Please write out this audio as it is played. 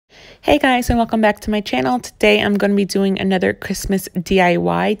Hey guys, and welcome back to my channel. Today I'm going to be doing another Christmas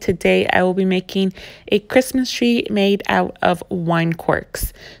DIY. Today I will be making a Christmas tree made out of wine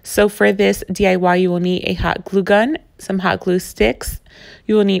corks. So for this DIY you will need a hot glue gun, some hot glue sticks.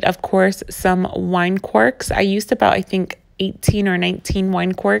 You will need, of course, some wine corks. I used about, I think, 18 or 19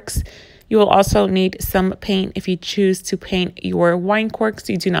 wine corks. You will also need some paint if you choose to paint your wine corks.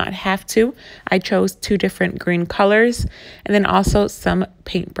 You do not have to. I chose two different green colors, and then also some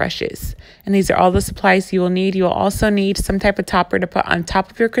paint brushes. And these are all the supplies you will need. You will also need some type of topper to put on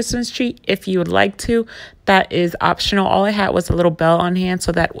top of your Christmas tree if you would like to. That is optional. All I had was a little bell on hand,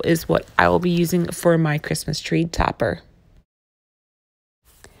 so that is what I will be using for my Christmas tree topper.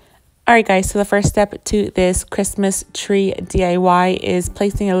 Alright guys, so the first step to this Christmas tree DIY is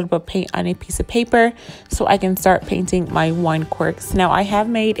placing a little bit of paint on a piece of paper so I can start painting my wine corks. Now I have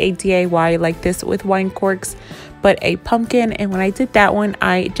made a DIY like this with wine corks, but a pumpkin, and when I did that one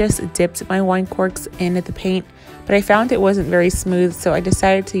I just dipped my wine corks in the paint, but I found it wasn't very smooth, so I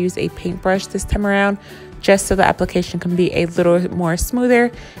decided to use a paintbrush this time around just so the application can be a little more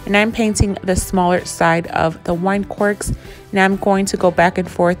smoother. And I'm painting the smaller side of the wine corks. Now I'm going to go back and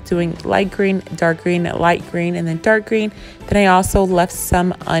forth doing light green, light green, and then dark green. Then I also left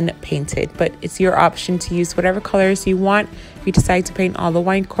some unpainted, but it's your option to use whatever colors you want. If you decide to paint all the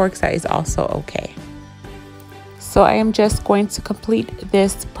wine corks, that is also okay. So I am just going to complete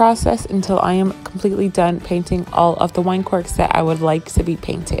this process until I am completely done painting all of the wine corks that I would like to be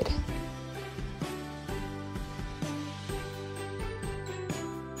painted.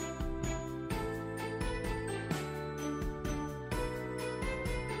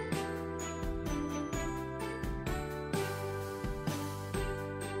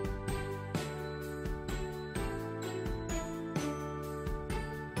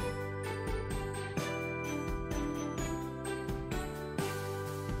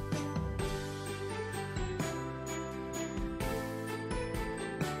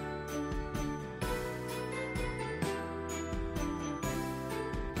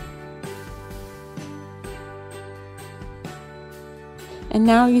 And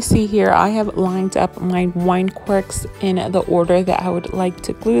now you see here I have lined up my wine corks in the order that I would like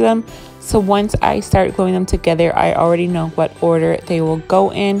to glue them. So once I start gluing them together, I already know what order they will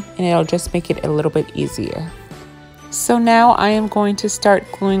go in, and it'll just make it a little bit easier. So now I am going to start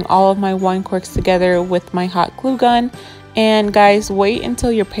gluing all of my wine corks together with my hot glue gun. And guys, wait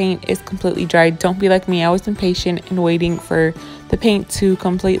until your paint is completely dry. Don't be like me. I was impatient and waiting for the paint to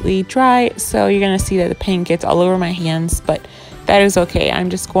completely dry. So you're going to see that the paint gets all over my hands, but that is okay. I'm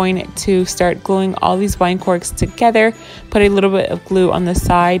just going to start gluing all these wine corks together, put a little bit of glue on the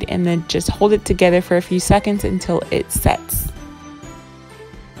side, and then just hold it together for a few seconds until it sets.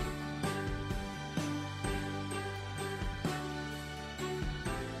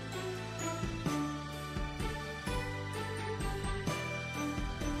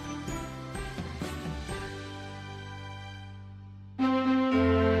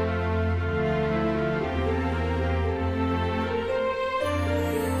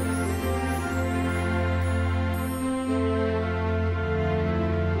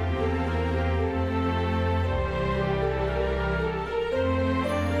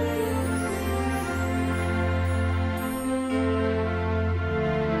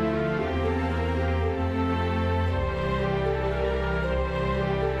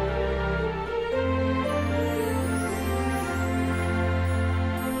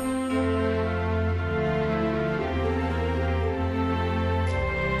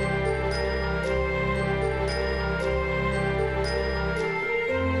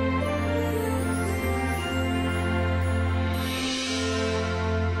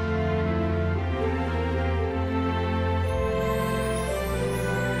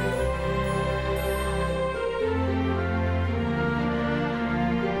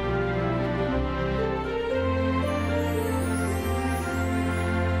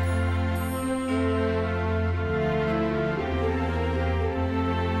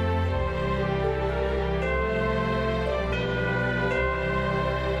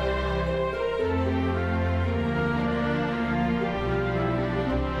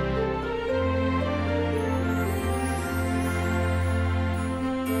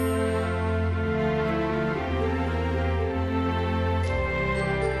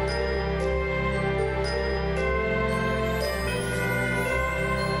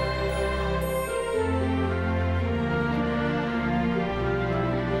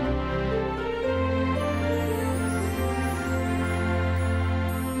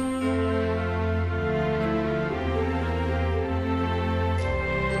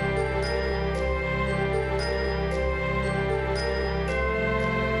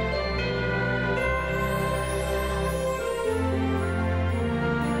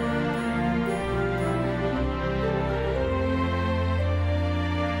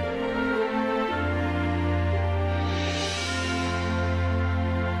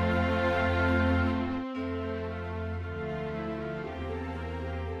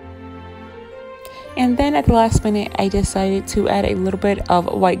 And then at the last minute, I decided to add a little bit of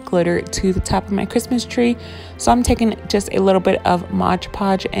white glitter to the top of my Christmas tree. So I'm taking just a little bit of Mod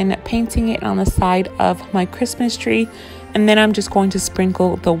Podge and painting it on the side of my Christmas tree. And then I'm just going to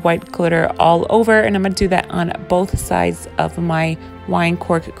sprinkle the white glitter all over, and I'm going to do that on both sides of my wine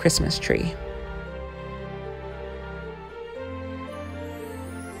cork Christmas tree.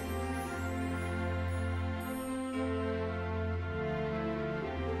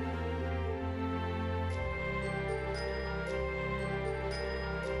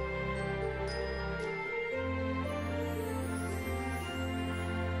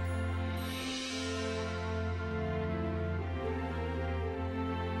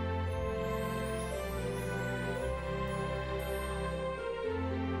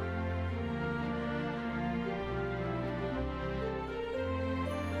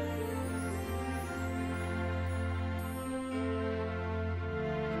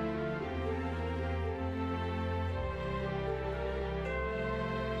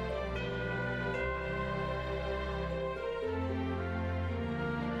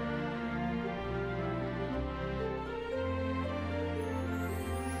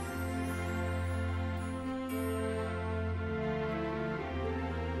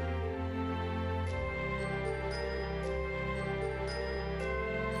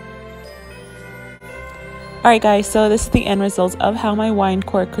 Alright guys, so this is the end result of how my wine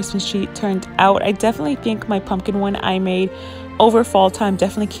cork Christmas tree turned out. I definitely think my pumpkin one I made over fall time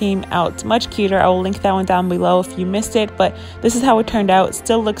definitely came out much cuter. I will link that one down below if you missed it, but this is how it turned out.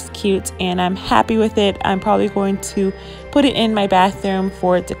 Still looks cute and I'm happy with it. I'm probably going to put it in my bathroom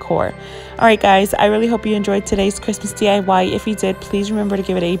for decor. Alright guys, I really hope you enjoyed today's Christmas DIY. If you did, please remember to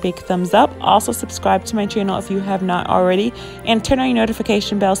give it a big thumbs up. Also subscribe to my channel if you have not already, and turn on your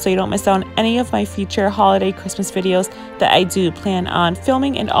notification bell so you don't miss out on any of my future holiday Christmas videos that I do plan on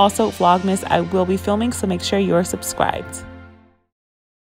filming, and also Vlogmas I will be filming, so make sure you're subscribed.